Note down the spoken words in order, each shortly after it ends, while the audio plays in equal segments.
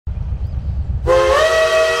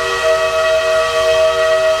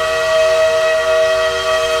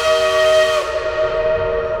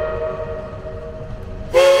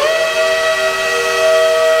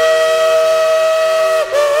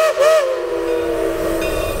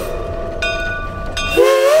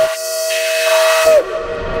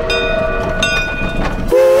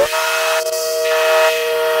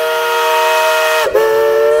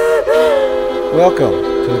Welcome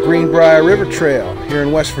to the Greenbrier River Trail here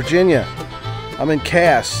in West Virginia. I'm in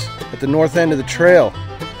Cass at the north end of the trail,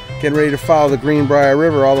 getting ready to follow the Greenbrier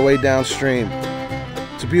River all the way downstream.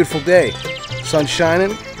 It's a beautiful day. Sun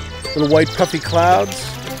shining, little white puffy clouds.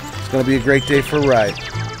 It's going to be a great day for a ride.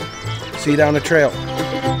 See you down the trail.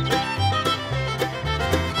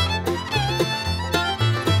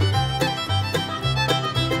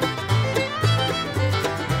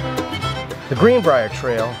 The Greenbrier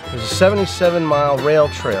Trail is a 77-mile rail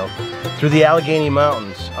trail through the Allegheny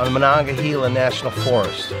Mountains on the Monongahela National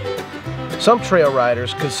Forest. Some trail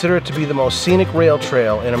riders consider it to be the most scenic rail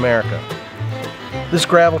trail in America. This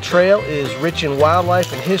gravel trail is rich in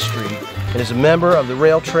wildlife and history and is a member of the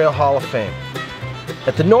Rail Trail Hall of Fame.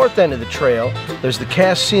 At the north end of the trail, there's the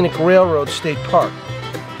Cass Scenic Railroad State Park.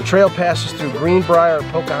 The trail passes through Greenbrier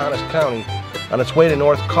and Pocahontas County on its way to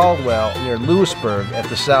North Caldwell near Lewisburg at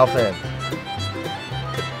the south end.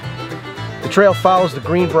 The trail follows the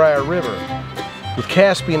Greenbrier River, with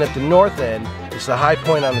Cass being at the north end. It's the high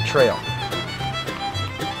point on the trail.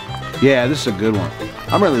 Yeah, this is a good one.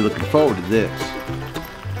 I'm really looking forward to this.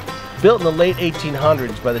 Built in the late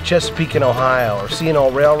 1800s by the Chesapeake and Ohio or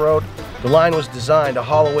C&O Railroad, the line was designed to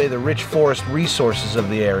haul away the rich forest resources of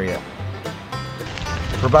the area.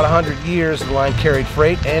 For about 100 years, the line carried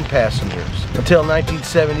freight and passengers, until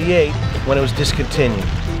 1978 when it was discontinued.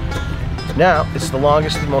 Now, it's the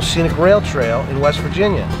longest and most scenic rail trail in West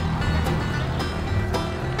Virginia.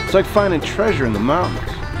 It's like finding treasure in the mountains.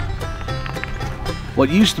 What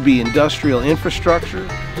used to be industrial infrastructure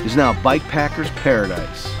is now bike packers'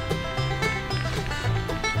 paradise.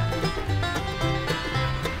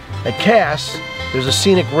 At Cass, there's a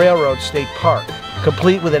scenic railroad state park,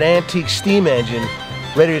 complete with an antique steam engine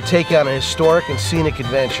ready to take on a historic and scenic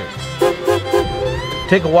adventure.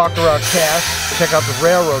 Take a walk around Cass, check out the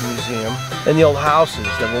Railroad Museum and the old houses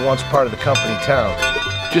that were once part of the company town.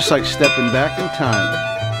 Just like stepping back in time.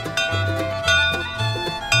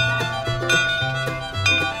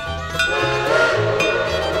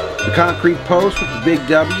 The concrete posts with the big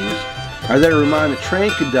W's are there to remind the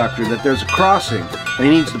train conductor that there's a crossing and he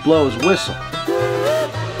needs to blow his whistle.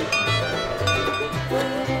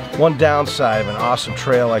 One downside of an awesome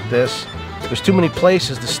trail like this, there's too many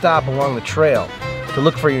places to stop along the trail to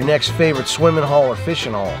look for your next favorite swimming hole or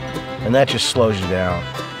fishing hole, and that just slows you down.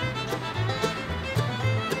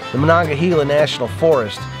 The Monongahela National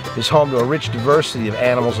Forest is home to a rich diversity of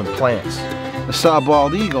animals and plants. I saw a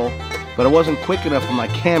bald eagle, but I wasn't quick enough with my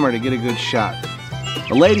camera to get a good shot.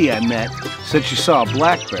 The lady I met said she saw a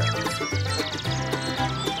black bear.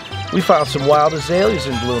 We found some wild azaleas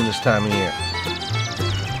in bloom this time of year.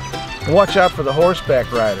 And watch out for the horseback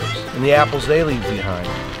riders and the apples they leave behind.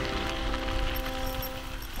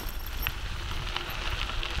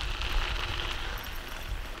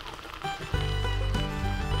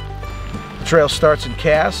 The trail starts in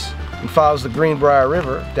Cass and follows the Greenbrier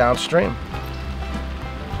River downstream.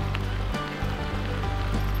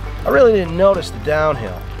 I really didn't notice the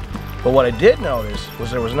downhill, but what I did notice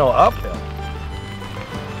was there was no uphill.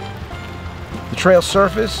 The trail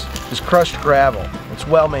surface is crushed gravel. It's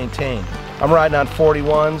well maintained. I'm riding on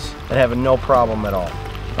 41s and having no problem at all.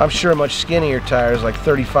 I'm sure much skinnier tires like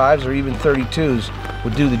 35s or even 32s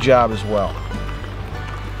would do the job as well.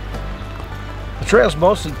 The trail's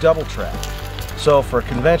mostly double track, so for a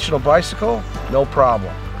conventional bicycle, no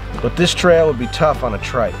problem. But this trail would be tough on a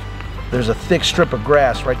trike. There's a thick strip of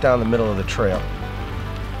grass right down the middle of the trail.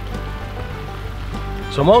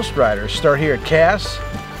 So most riders start here at Cass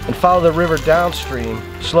and follow the river downstream,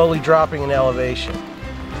 slowly dropping in elevation.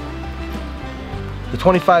 The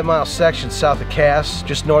 25-mile section south of Cass,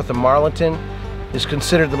 just north of Marlinton, is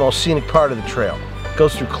considered the most scenic part of the trail. It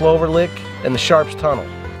goes through Clover Lick and the Sharps Tunnel.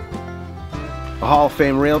 A Hall of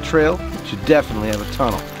Fame rail trail should definitely have a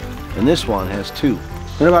tunnel, and this one has two,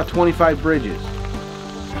 and about 25 bridges.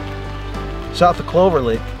 South of Clover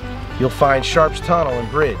Lick, you'll find Sharps Tunnel and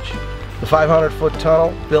Bridge. The 500-foot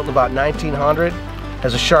tunnel, built in about 1900,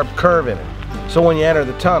 has a sharp curve in it, so when you enter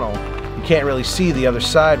the tunnel, you can't really see the other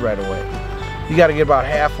side right away. You got to get about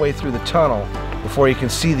halfway through the tunnel before you can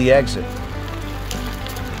see the exit.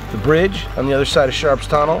 The bridge on the other side of Sharps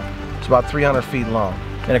Tunnel is about 300 feet long,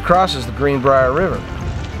 and it crosses the Greenbrier River.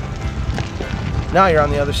 Now you're on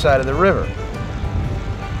the other side of the river.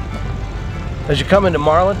 As you come into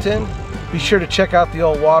Marlinton, be sure to check out the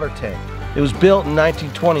old water tank. It was built in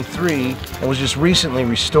 1923 and was just recently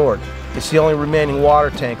restored. It's the only remaining water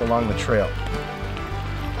tank along the trail.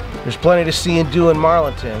 There's plenty to see and do in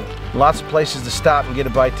Marlinton, and lots of places to stop and get a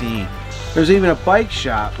bite to eat. There's even a bike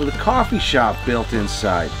shop with a coffee shop built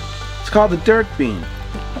inside. It's called the Dirt Bean.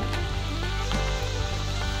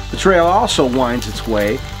 The trail also winds its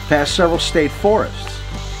way past several state forests,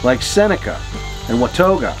 like Seneca and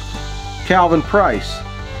Watauga, Calvin Price,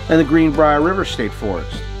 and the Greenbrier River State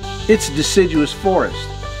Forest. It's a deciduous forest,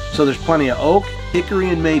 so there's plenty of oak, hickory,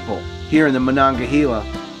 and maple here in the Monongahela,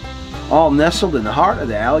 all nestled in the heart of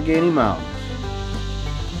the Allegheny Mountains.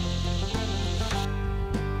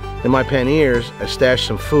 In my panniers, I stashed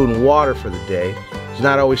some food and water for the day. There's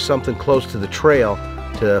not always something close to the trail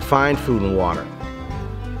to find food and water.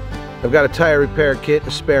 I've got a tire repair kit,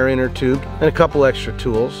 a spare inner tube, and a couple extra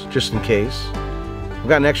tools, just in case. I've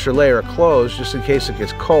got an extra layer of clothes, just in case it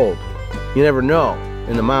gets cold. You never know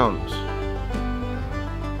in the mountains.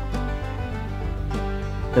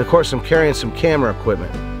 And of course, I'm carrying some camera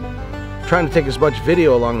equipment. I'm trying to take as much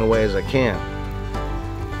video along the way as I can.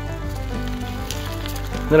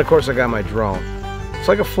 Then of course I got my drone. It's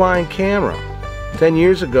like a flying camera. 10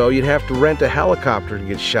 years ago, you'd have to rent a helicopter to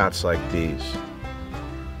get shots like these.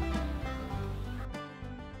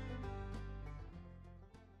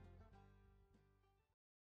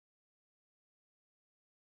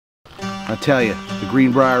 I tell you, the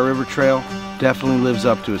Greenbrier River Trail definitely lives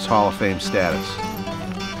up to its Hall of Fame status.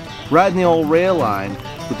 Riding the old rail line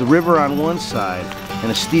with the river on one side and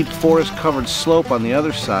a steep forest-covered slope on the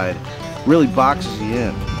other side really boxes you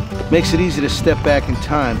in. Makes it easy to step back in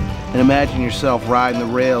time and imagine yourself riding the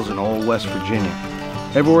rails in old West Virginia.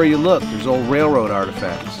 Everywhere you look, there's old railroad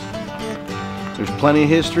artifacts. There's plenty of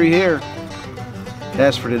history here.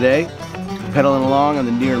 As for today, pedaling along on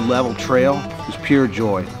the near level trail is pure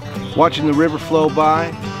joy. Watching the river flow by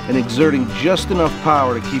and exerting just enough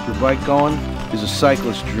power to keep your bike going is a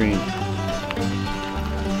cyclist's dream.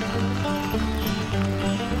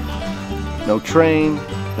 No train,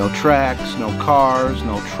 no tracks, no cars,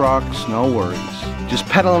 no trucks, no worries. Just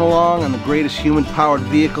pedaling along on the greatest human-powered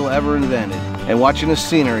vehicle ever invented and watching the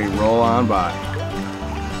scenery roll on by.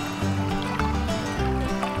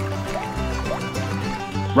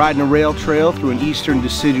 Riding a rail trail through an eastern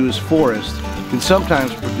deciduous forest can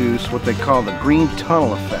sometimes produce what they call the green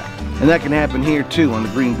tunnel effect. And that can happen here too on the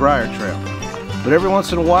Greenbrier Trail. But every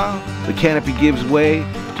once in a while, the canopy gives way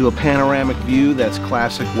to a panoramic view that's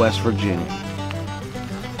classic West Virginia.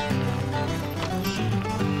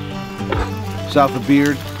 South of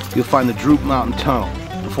Beard, you'll find the Droop Mountain Tunnel,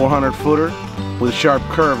 a 400-footer with a sharp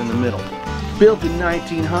curve in the middle. Built in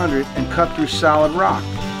 1900 and cut through solid rock.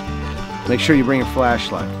 Make sure you bring a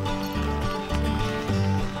flashlight.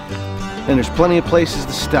 And there's plenty of places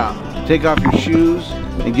to stop. Take off your shoes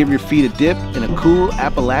and give your feet a dip in a cool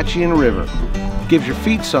Appalachian river. Gives your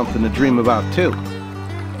feet something to dream about too.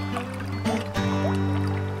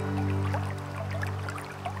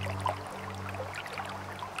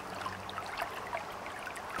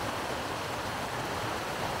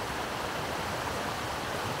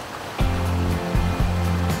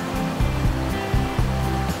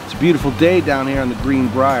 It's a beautiful day down here on the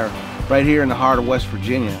Greenbrier, right here in the heart of West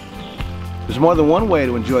Virginia. There's more than one way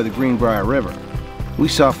to enjoy the Greenbrier River. We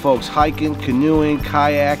saw folks hiking, canoeing,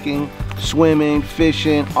 kayaking, swimming,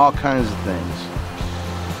 fishing, all kinds of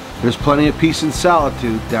things. There's plenty of peace and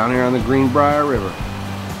solitude down here on the Greenbrier River.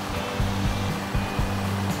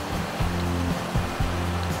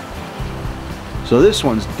 So this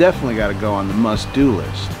one's definitely got to go on the must-do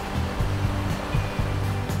list.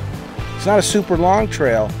 It's not a super long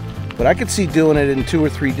trail, but I could see doing it in 2 or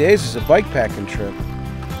 3 days as a bike packing trip.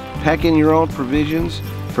 Pack in your own provisions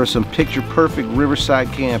for some picture-perfect riverside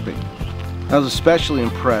camping. I was especially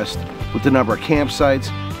impressed with the number of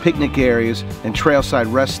campsites, picnic areas, and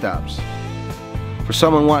trailside rest stops. For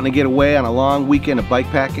someone wanting to get away on a long weekend of bike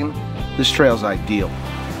packing, this trail's ideal.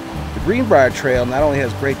 The Greenbrier Trail not only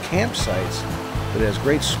has great campsites, but it has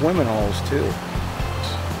great swimming holes too.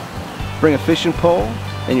 Bring a fishing pole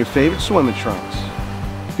and your favorite swimming trunks.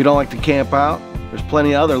 If you don't like to camp out, there's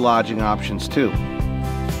plenty of other lodging options too.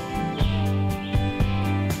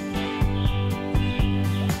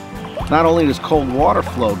 Not only does cold water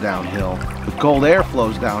flow downhill, but cold air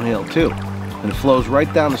flows downhill too. And it flows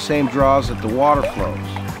right down the same draws that the water flows.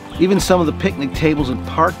 Even some of the picnic tables and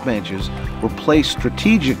park benches were placed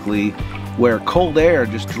strategically where cold air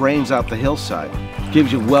just drains out the hillside.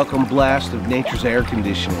 Gives you a welcome blast of nature's air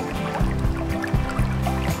conditioning.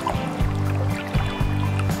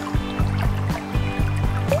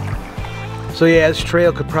 So yeah, this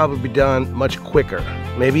trail could probably be done much quicker,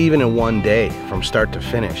 maybe even in 1 day from start to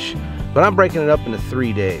finish. But I'm breaking it up into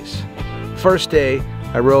 3 days. First day,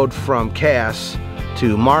 I rode from Cass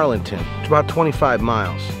to Marlinton. It's about 25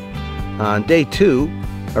 miles. On day 2,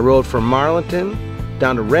 I rode from Marlinton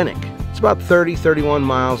down to Rennick. It's about 31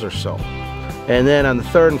 miles or so. And then on the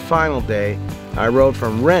third and final day, I rode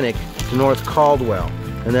from Rennick to North Caldwell.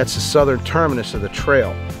 and that's the southern terminus of the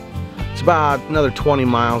trail. It's about another 20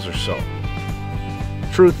 miles or so.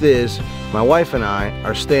 Truth is, my wife and I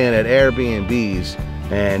are staying at Airbnbs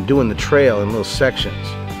and doing the trail in little sections.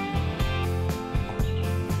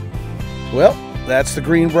 Well, that's the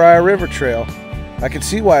Greenbrier River Trail. I can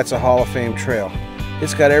see why it's a Hall of Fame trail.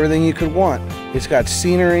 It's got everything you could want. It's got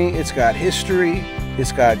scenery, it's got history,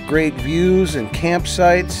 it's got great views and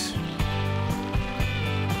campsites.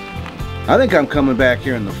 I think I'm coming back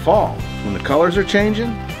here in the fall. When the colors are changing,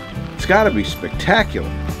 it's got to be spectacular.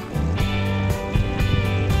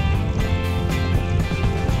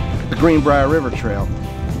 The Greenbrier River Trail.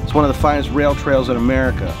 It's one of the finest rail trails in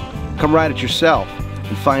America. Come ride it yourself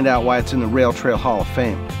and find out why it's in the Rail Trail Hall of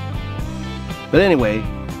Fame. But anyway,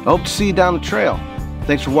 I hope to see you down the trail.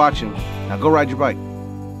 Thanks for watching. Now go ride your bike.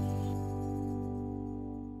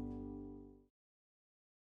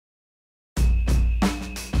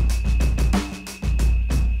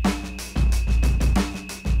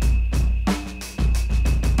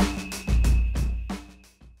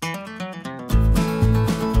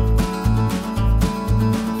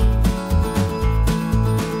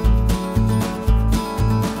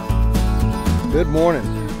 Good morning.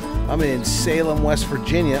 I'm in Salem, West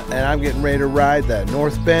Virginia, and I'm getting ready to ride the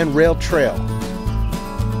North Bend Rail Trail.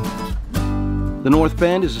 The North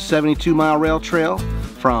Bend is a 72-mile rail trail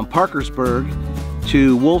from Parkersburg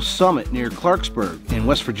to Wolf Summit near Clarksburg in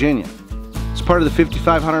West Virginia. It's part of the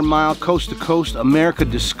 5,500-mile coast-to-coast America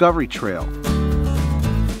Discovery Trail.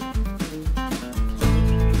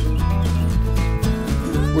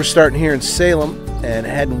 We're starting here in Salem and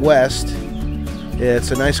heading west.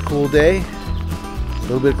 It's a nice cool day. A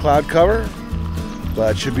little bit of cloud cover,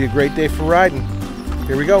 but it should be a great day for riding.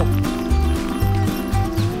 Here we go.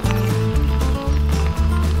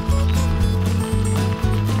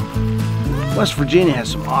 West Virginia has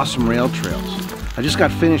some awesome rail trails. I just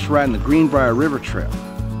got finished riding the Greenbrier River Trail.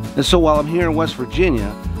 And so while I'm here in West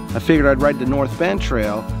Virginia, I figured I'd ride the North Bend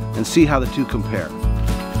Trail and see how the two compare.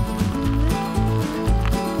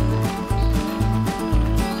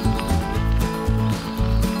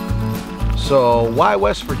 So why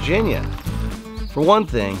West Virginia? For one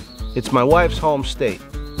thing, it's my wife's home state,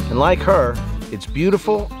 and like her, it's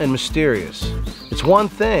beautiful and mysterious. It's one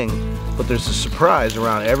thing, but there's a surprise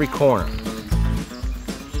around every corner.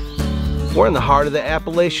 We're in the heart of the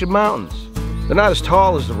Appalachian Mountains. They're not as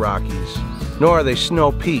tall as the Rockies, nor are they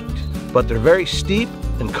snow-peaked, but they're very steep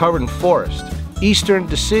and covered in forest, eastern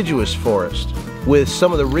deciduous forest, with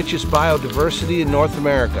some of the richest biodiversity in North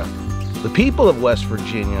America. The people of West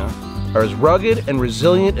Virginia are as rugged and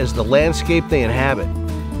resilient as the landscape they inhabit.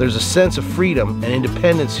 There's a sense of freedom and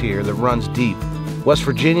independence here that runs deep. West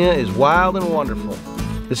Virginia is wild and wonderful.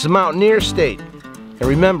 It's a mountaineer state, and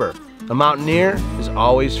remember, a mountaineer is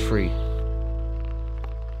always free.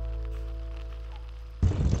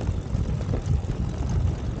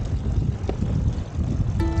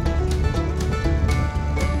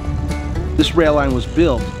 This rail line was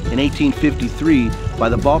built in 1853 by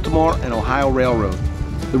the Baltimore and Ohio Railroad.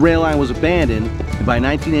 The rail line was abandoned, and by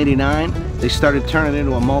 1989, they started turning it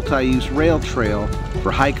into a multi-use rail trail for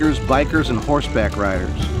hikers, bikers, and horseback riders.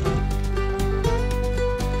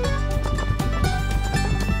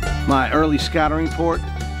 My early scouting report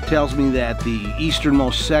tells me that the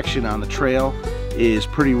easternmost section on the trail is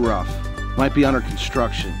pretty rough. Might be under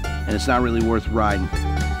construction, and it's not really worth riding.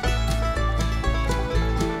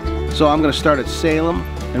 So I'm going to start at Salem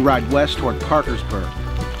and ride west toward Parkersburg.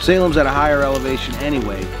 Salem's at a higher elevation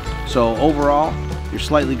anyway, so overall, you're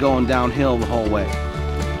slightly going downhill the whole way.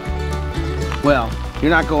 Well, you're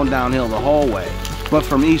not going downhill the whole way, but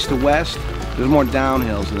from east to west, there's more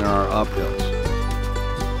downhills than there are uphills.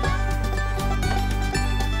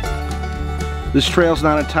 This trail's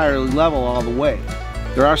not entirely level all the way.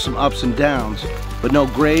 There are some ups and downs, but no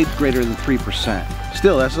grade greater than 3%.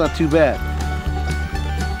 Still, that's not too bad.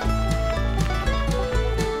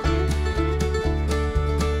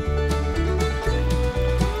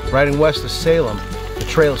 Riding west of Salem, the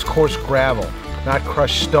trail is coarse gravel, not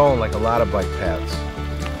crushed stone like a lot of bike paths.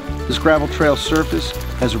 This gravel trail surface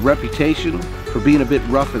has a reputation for being a bit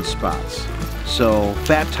rough in spots, so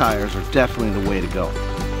fat tires are definitely the way to go.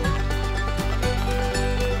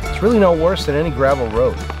 It's really no worse than any gravel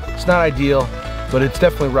road. It's not ideal, but it's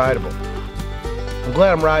definitely rideable. I'm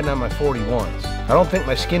glad I'm riding on my 41s. I don't think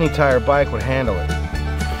my skinny tire bike would handle it.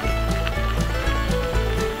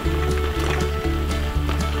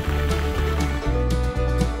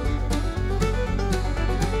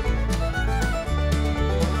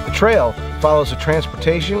 The trail follows a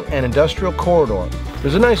transportation and industrial corridor.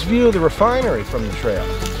 There's a nice view of the refinery from the trail.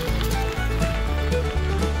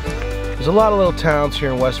 There's a lot of little towns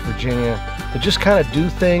here in West Virginia that just kind of do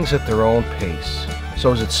things at their own pace.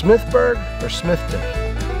 So is it Smithburg or Smithton?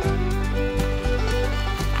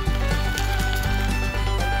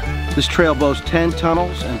 This trail boasts 10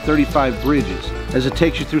 tunnels and 35 bridges, as it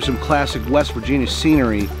takes you through some classic West Virginia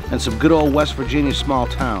scenery and some good old West Virginia small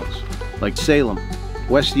towns, like Salem,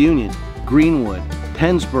 West Union, Greenwood,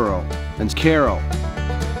 Pennsboro, and Carroll.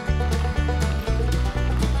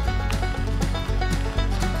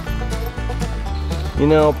 You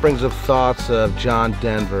know, it brings up thoughts of John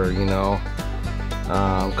Denver, you know.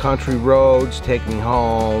 Country roads take me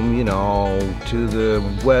home, you know, to the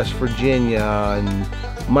West Virginia, and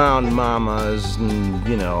mountain mamas, and,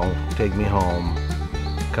 you know, take me home.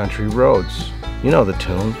 Country roads. You know the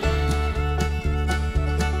tune.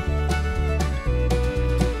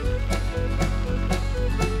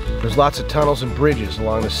 There's lots of tunnels and bridges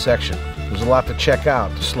along this section. There's a lot to check out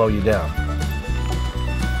to slow you down.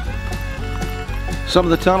 Some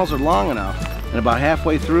of the tunnels are long enough, and about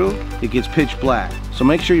halfway through, it gets pitch black. So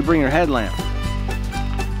make sure you bring your headlamp.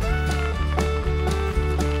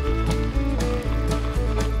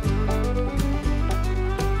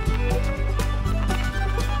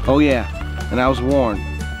 Oh yeah, and I was warned.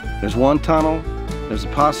 There's one tunnel, there's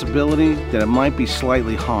a possibility that it might be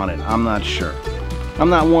slightly haunted. I'm not sure. I'm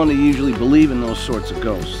not one to usually believe in those sorts of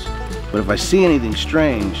ghosts, but if I see anything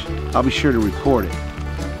strange, I'll be sure to report it.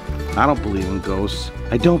 I don't believe in ghosts.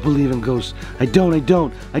 I don't believe in ghosts. I don't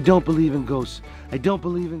believe in ghosts. I don't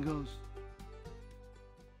believe in ghosts.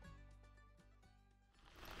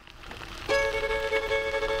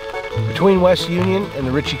 Between West Union and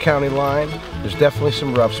the Ritchie County line, there's definitely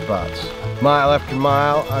some rough spots. Mile after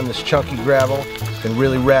mile on this chunky gravel can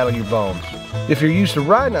really rattle your bones. If you're used to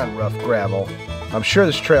riding on rough gravel, I'm sure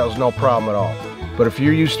this trail is no problem at all. But if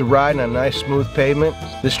you're used to riding on nice smooth pavement,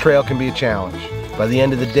 this trail can be a challenge. By the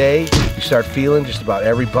end of the day, you start feeling just about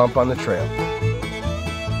every bump on the trail.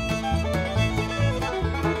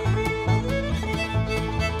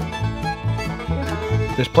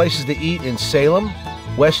 There's places to eat in Salem,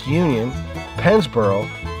 West Union, Pennsboro,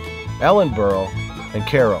 Ellenboro, and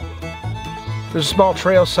Carroll. There's a small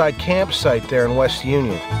trailside campsite there in West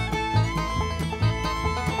Union.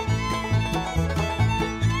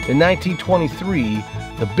 In 1923,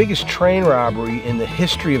 the biggest train robbery in the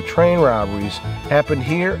history of train robberies happened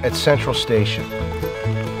here at Central Station.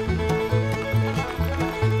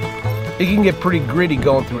 It can get pretty gritty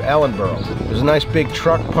going through Ellenboro. There's a nice big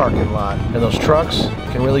truck parking lot, and those trucks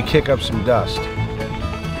can really kick up some dust.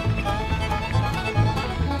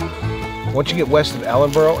 Once you get west of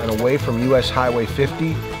Ellenboro and away from US Highway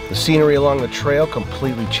 50, the scenery along the trail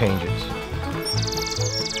completely changes.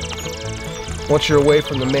 Once you're away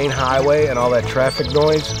from the main highway and all that traffic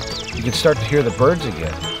noise, you can start to hear the birds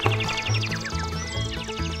again.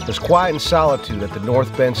 There's quiet and solitude at the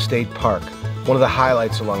North Bend State Park, one of the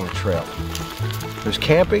highlights along the trail. There's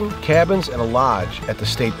camping, cabins, and a lodge at the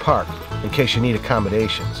state park in case you need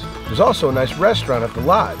accommodations. There's also a nice restaurant at the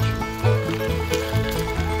lodge.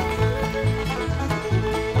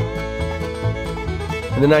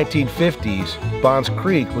 In the 1950s, Bonds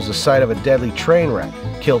Creek was the site of a deadly train wreck.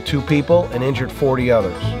 Killed 2 people and injured 40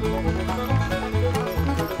 others.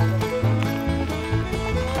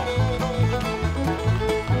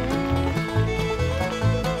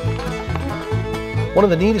 One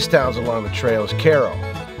of the neatest towns along the trail is Carroll.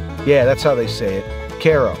 Yeah, that's how they say it,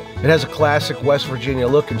 Carroll. It has a classic West Virginia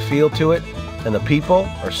look and feel to it, and the people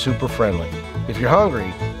are super friendly. If you're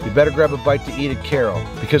hungry, you better grab a bite to eat at Carroll,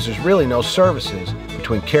 because there's really no services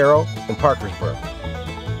between Carroll and Parkersburg.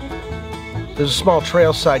 There's a small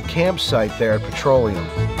trailside campsite there at Petroleum.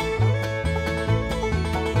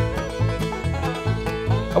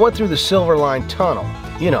 I went through the Silver Line Tunnel,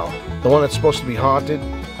 you know, the one that's supposed to be haunted.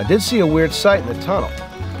 I did see a weird sight in the tunnel.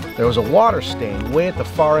 There was a water stain way at the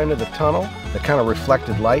far end of the tunnel that kind of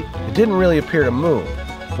reflected light. It didn't really appear to move,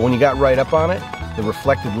 but when you got right up on it, the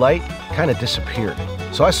reflected light kind of disappeared.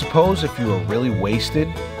 So I suppose if you were really wasted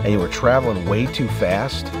and you were traveling way too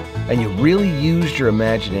fast and you really used your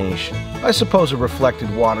imagination, I suppose a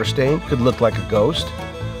reflected water stain could look like a ghost,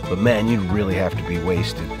 but man, you'd really have to be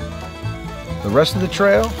wasted. The rest of the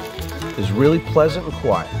trail is really pleasant and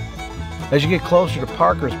quiet. As you get closer to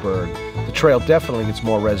Parkersburg, the trail definitely gets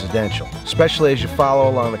more residential, especially as you follow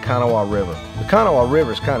along the Kanawha River. The Kanawha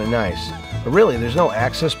River is kind of nice, but really there's no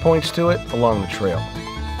access points to it along the trail.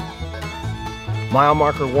 Mile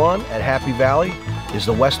marker 1 at Happy Valley is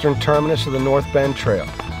the western terminus of the North Bend Trail.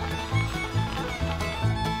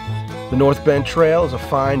 The North Bend Trail is a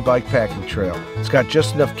fine bikepacking trail. It's got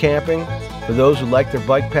just enough camping for those who like their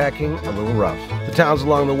bikepacking a little rough. The towns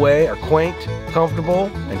along the way are quaint, comfortable,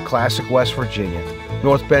 and classic West Virginia.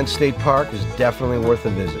 North Bend State Park is definitely worth a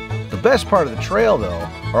visit. The best part of the trail, though,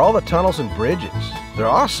 are all the tunnels and bridges. They're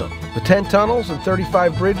awesome. The 10 tunnels and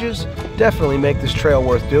 35 bridges definitely make this trail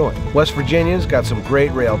worth doing. West Virginia's got some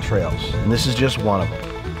great rail trails, and this is just one of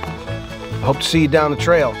them. I hope to see you down the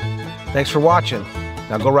trail. Thanks for watching.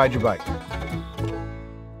 Now go ride your bike.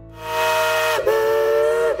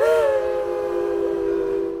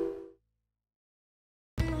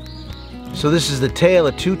 So this is the tale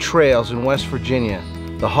of two trails in West Virginia,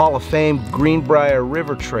 the Hall of Fame Greenbrier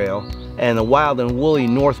River Trail and the Wild and Woolly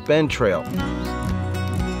North Bend Trail.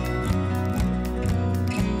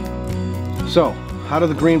 So, how do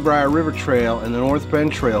the Greenbrier River Trail and the North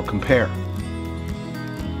Bend Trail compare?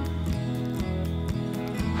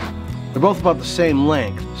 They're both about the same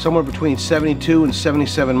length, somewhere between 72 and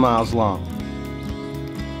 77 miles long.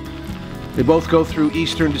 They both go through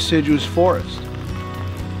eastern deciduous forest.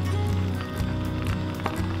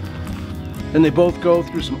 And they both go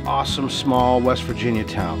through some awesome small West Virginia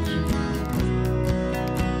towns.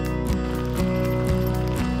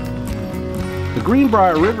 The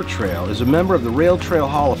Greenbrier River Trail is a member of the Rail Trail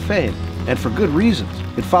Hall of Fame, and for good reasons.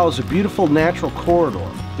 It follows a beautiful natural corridor,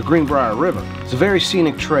 the Greenbrier River. It's a very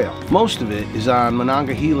scenic trail. Most of it is on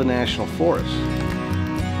Monongahela National Forest.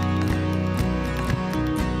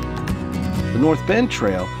 The North Bend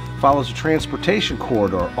Trail follows a transportation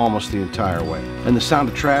corridor almost the entire way, and the sound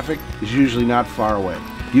of traffic is usually not far away.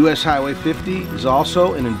 US Highway 50 is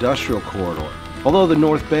also an industrial corridor. Although the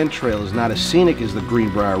North Bend Trail is not as scenic as the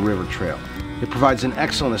Greenbrier River Trail, it provides an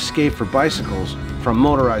excellent escape for bicycles from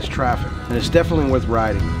motorized traffic, and it's definitely worth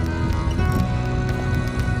riding.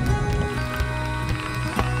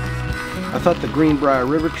 I thought the Greenbrier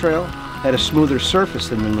River Trail had a smoother surface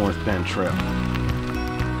than the North Bend Trail.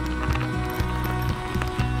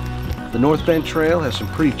 The North Bend Trail has some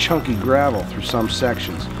pretty chunky gravel through some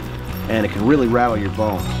sections, and it can really rattle your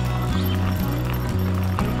bones.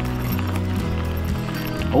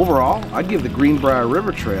 Overall, I'd give the Greenbrier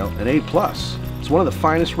River Trail an A+. It's one of the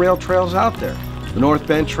finest rail trails out there. The North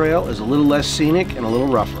Bend Trail is a little less scenic and a little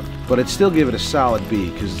rougher, but I'd still give it a solid B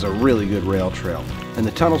because it's a really good rail trail. And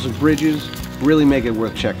the tunnels and bridges really make it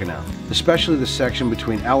worth checking out, especially the section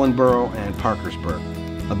between Ellenboro and Parkersburg.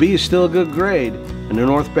 A B is still a good grade, and the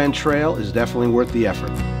North Bend Trail is definitely worth the effort.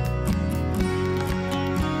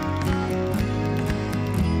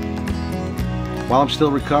 While I'm still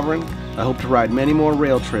recovering, I hope to ride many more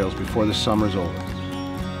rail trails before the summer's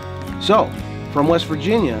over. So, from West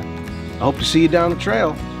Virginia, I hope to see you down the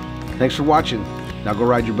trail. Thanks for watching. Now go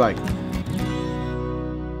ride your bike.